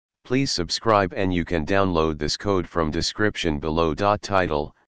Please subscribe and you can download this code from description below.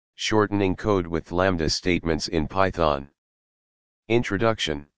 Title: Shortening code with Lambda statements in Python.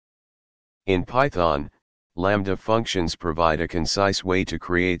 Introduction. In Python, Lambda functions provide a concise way to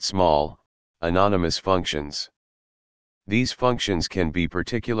create small, anonymous functions. These functions can be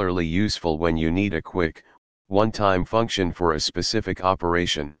particularly useful when you need a quick, one-time function for a specific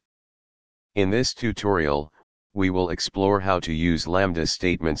operation. In this tutorial, we will explore how to use Lambda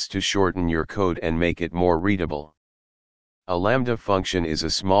statements to shorten your code and make it more readable. A Lambda function is a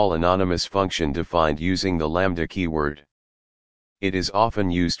small anonymous function defined using the Lambda keyword. It is often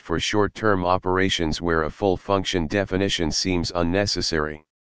used for short-term operations where a full function definition seems unnecessary.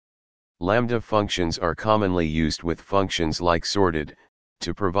 Lambda functions are commonly used with functions like sorted,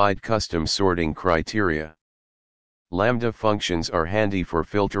 to provide custom sorting criteria. Lambda functions are handy for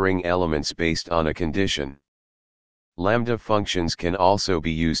filtering elements based on a condition. Lambda functions can also be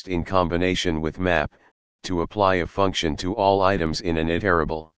used in combination with map, to apply a function to all items in an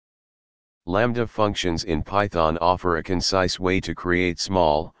iterable. Lambda functions in Python offer a concise way to create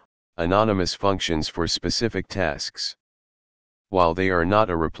small, anonymous functions for specific tasks. While they are not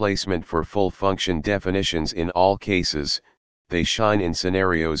a replacement for full function definitions in all cases, they shine in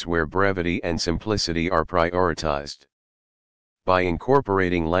scenarios where brevity and simplicity are prioritized. By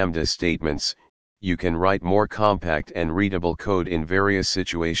incorporating Lambda statements, you can write more compact and readable code in various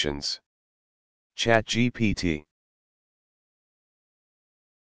situations. ChatGPT.